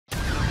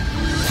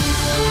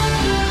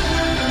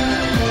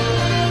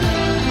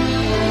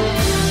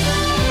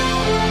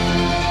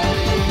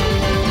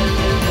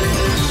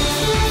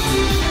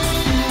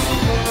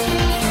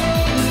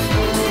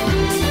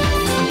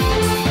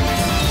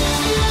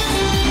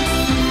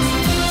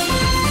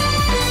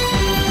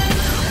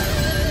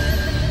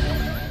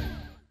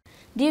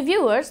Dear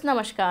viewers,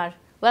 Namaskar.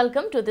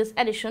 Welcome to this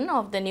edition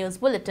of the News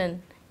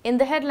Bulletin. In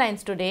the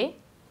headlines today,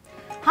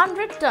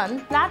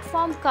 100-ton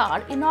platform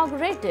car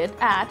inaugurated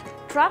at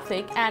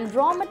Traffic and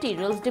Raw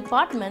Materials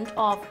Department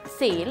of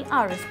SAIL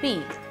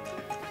RSP.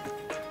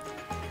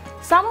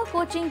 Summer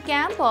coaching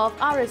camp of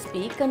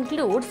RSP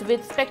concludes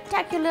with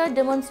spectacular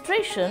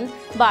demonstration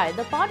by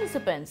the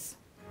participants.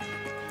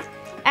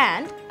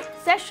 And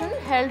session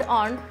held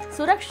on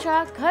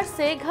Suraksha Ghar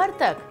Se Ghar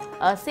Tak,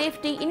 a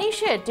safety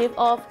initiative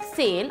of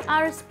SAIL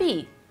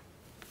RSP.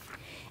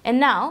 And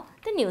now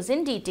the news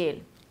in detail.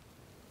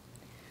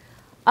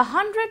 A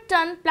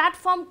 100-ton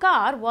platform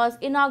car was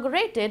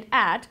inaugurated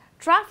at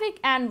Traffic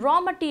and Raw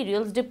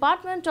Materials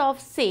Department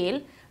of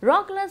SAIL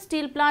Rourkela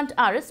Steel Plant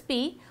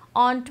RSP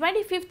on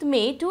 25th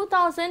May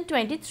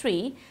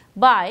 2023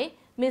 by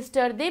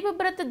Mr.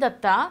 Debabrat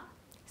Datta,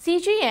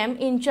 CGM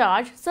in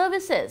charge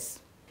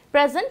services.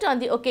 Present on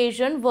the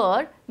occasion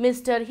were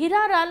Mr.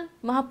 Hiraral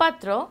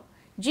Mahapatra,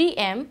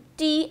 GM,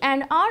 T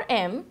and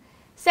RM,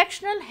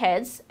 sectional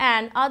heads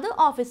and other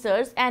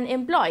officers and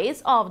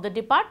employees of the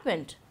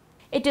department.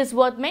 It is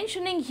worth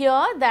mentioning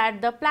here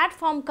that the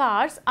platform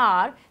cars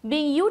are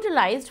being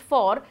utilized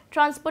for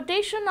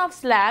transportation of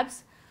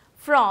slabs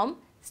from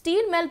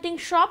steel melting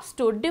shops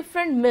to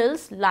different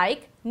mills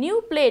like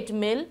new plate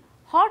mill,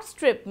 hot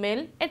strip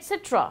mill,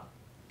 etc.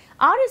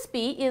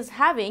 RSP is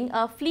having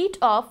a fleet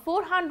of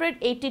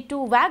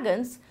 482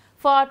 wagons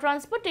for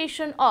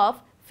transportation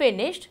of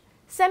finished,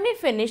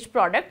 semi-finished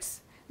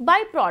products,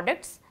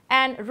 byproducts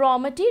and raw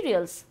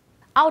materials.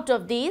 Out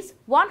of these,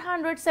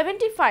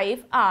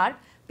 175 are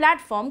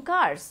platform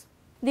cars.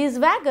 These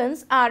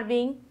wagons are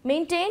being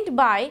maintained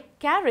by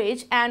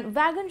Carriage and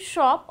Wagon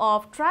Shop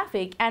of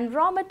Traffic and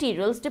Raw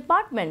Materials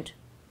Department.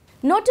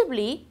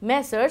 Notably,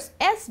 Messrs.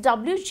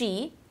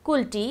 SWG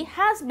Kulti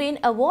has been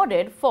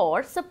awarded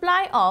for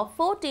supply of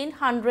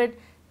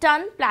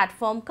 1400-ton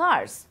platform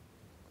cars.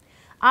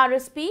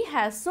 RSP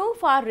has so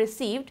far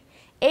received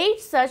 8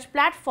 such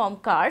platform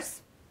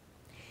cars.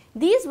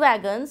 These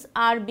wagons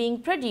are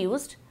being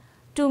produced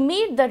to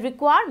meet the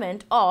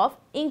requirement of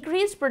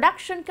increased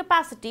production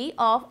capacity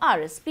of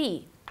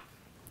RSP.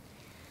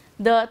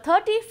 The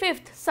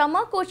 35th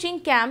Summer Coaching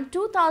Camp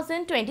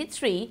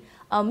 2023,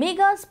 a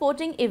mega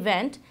sporting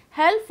event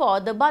held for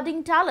the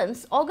budding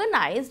talents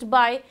organized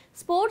by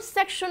Sports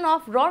Section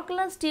of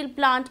Rourkela Steel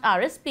Plant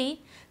RSP,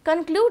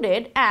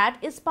 concluded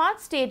at Ispat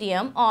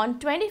Stadium on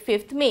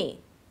 25th May.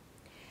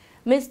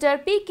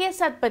 Mr. P.K.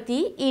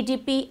 Satpathy,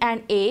 EDP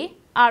and A,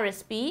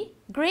 RSP,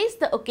 graced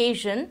the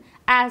occasion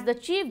as the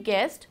chief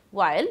guest,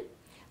 while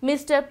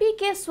Mr.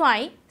 P.K.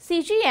 Swai,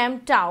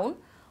 CGM Town,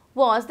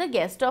 was the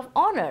guest of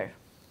honor.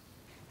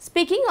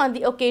 Speaking on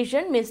the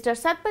occasion, Mr.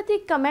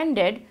 Satpathy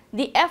commended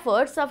the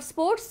efforts of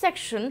Sports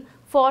Section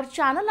for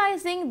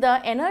channelizing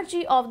the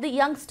energy of the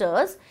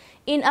youngsters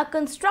in a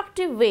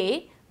constructive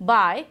way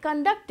by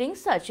conducting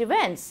such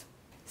events.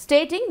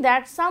 Stating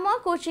that summer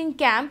coaching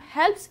camp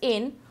helps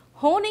in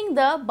honing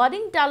the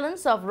budding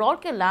talents of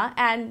Rourkela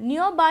and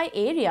nearby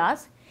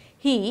areas,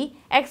 he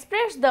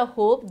expressed the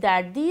hope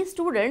that these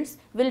students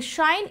will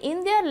shine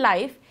in their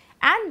life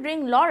and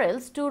bring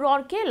laurels to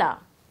Rourkela.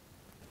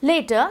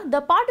 Later,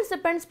 the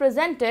participants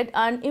presented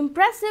an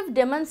impressive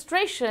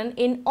demonstration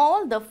in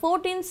all the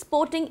 14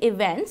 sporting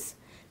events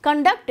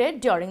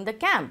conducted during the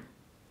camp.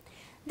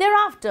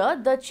 Thereafter,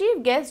 the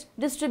chief guest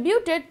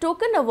distributed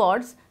token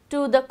awards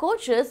to the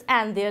coaches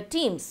and their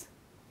teams.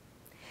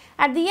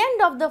 At the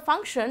end of the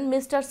function,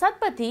 Mr.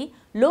 Satpathy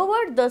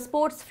lowered the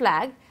sports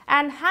flag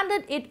and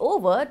handed it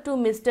over to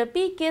Mr.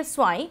 P.K.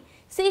 Swai,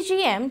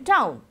 CGM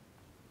Town.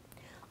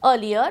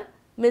 Earlier,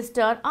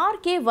 Mr.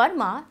 R.K.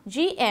 Verma,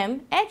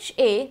 GM,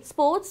 HA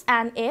Sports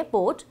and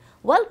Airport,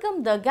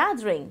 welcomed the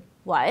gathering,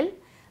 while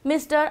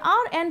Mr.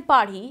 R.N.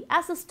 Padhi,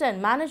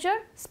 Assistant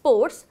Manager,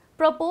 Sports,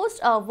 proposed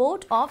a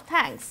vote of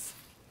thanks.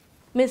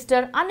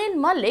 Mr. Anil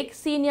Malik,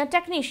 Senior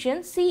Technician,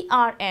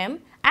 CRM,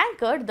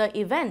 anchored the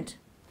event.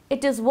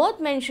 It is worth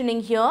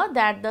mentioning here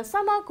that the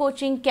summer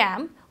coaching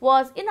camp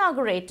was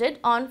inaugurated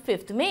on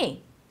 5th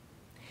May.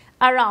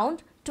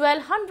 Around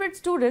 1200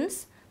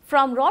 students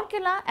from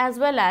Rourkela as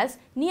well as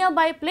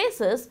nearby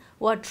places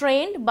were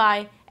trained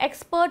by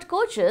expert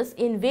coaches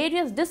in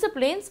various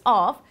disciplines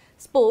of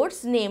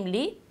sports,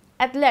 namely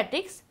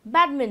athletics,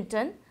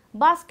 badminton,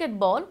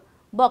 basketball,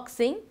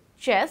 boxing,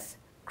 chess,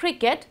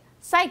 cricket,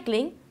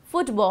 cycling,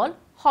 football,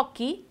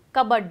 hockey,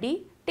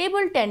 kabaddi,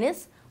 table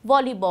tennis,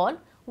 volleyball,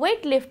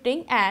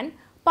 weightlifting and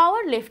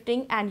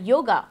powerlifting and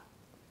yoga.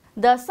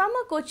 The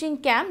summer coaching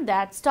camp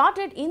that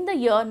started in the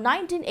year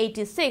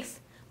 1986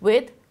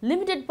 with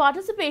limited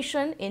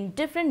participation in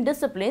different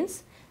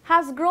disciplines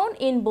has grown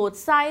in both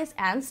size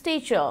and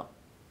stature.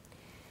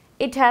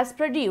 It has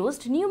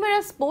produced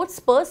numerous sports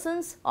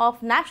persons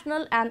of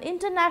national and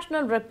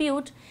international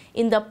repute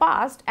in the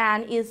past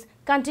and is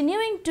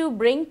continuing to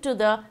bring to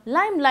the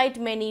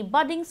limelight many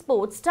budding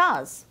sports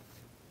stars.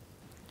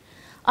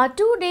 A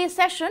 2-day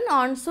session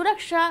on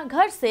Suraksha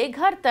Ghar Se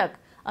Ghar Tak,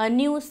 a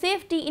new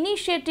safety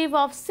initiative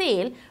of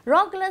SAIL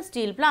Rourkela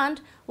Steel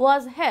Plant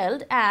was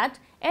held at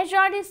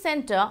HRD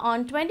Center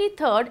on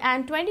 23rd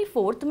and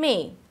 24th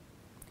May.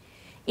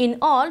 In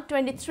all,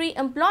 23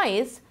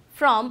 employees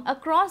from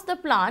across the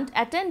plant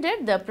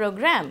attended the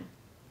program.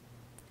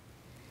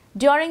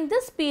 During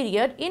this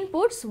period,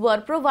 inputs were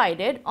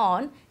provided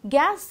on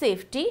gas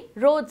safety,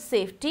 road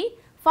safety,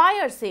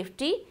 fire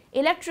safety,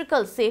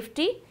 electrical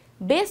safety,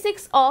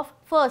 basics of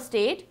first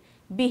aid,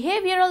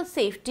 behavioral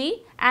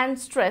safety and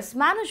stress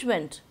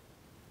management.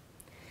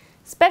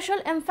 Special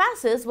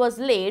emphasis was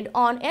laid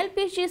on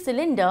LPG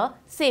cylinder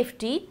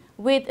safety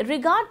with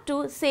regard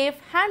to safe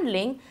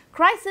handling,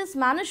 crisis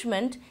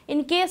management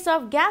in case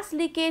of gas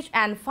leakage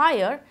and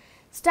fire,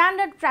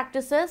 standard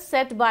practices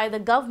set by the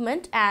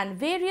government and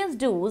various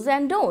do's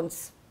and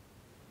don'ts.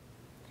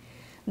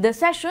 The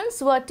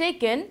sessions were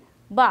taken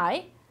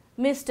by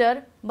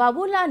Mr.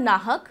 Babula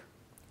Nahak,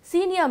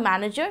 Senior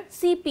Manager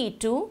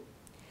CP2,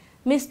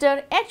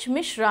 Mr. H.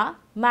 Mishra,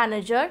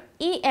 Manager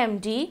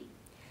EMD,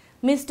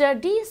 Mr.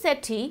 D.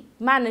 Sethi,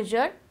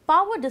 Manager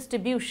Power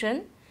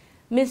Distribution,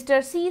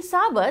 Mr. C.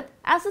 Sabat,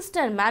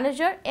 Assistant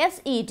Manager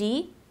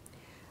SED,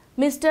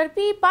 Mr.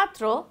 P.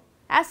 Patro,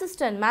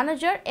 Assistant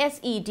Manager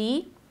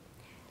SED,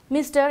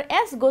 Mr.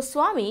 S.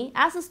 Goswami,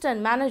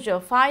 Assistant Manager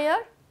Fire,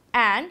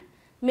 and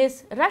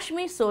Ms.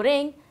 Rashmi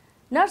Soreng,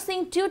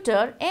 Nursing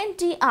Tutor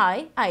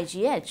NTI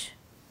IGH.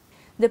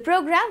 The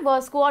program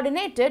was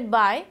coordinated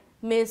by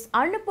Ms.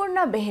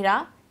 Annapurna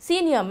Behra,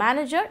 Senior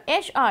Manager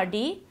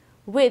HRD,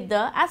 with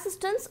the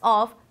assistance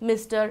of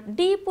Mr.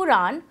 D.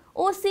 Puran,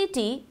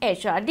 OCT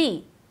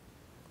HRD.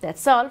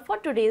 That's all for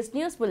today's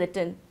news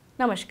bulletin.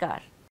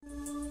 Namaskar.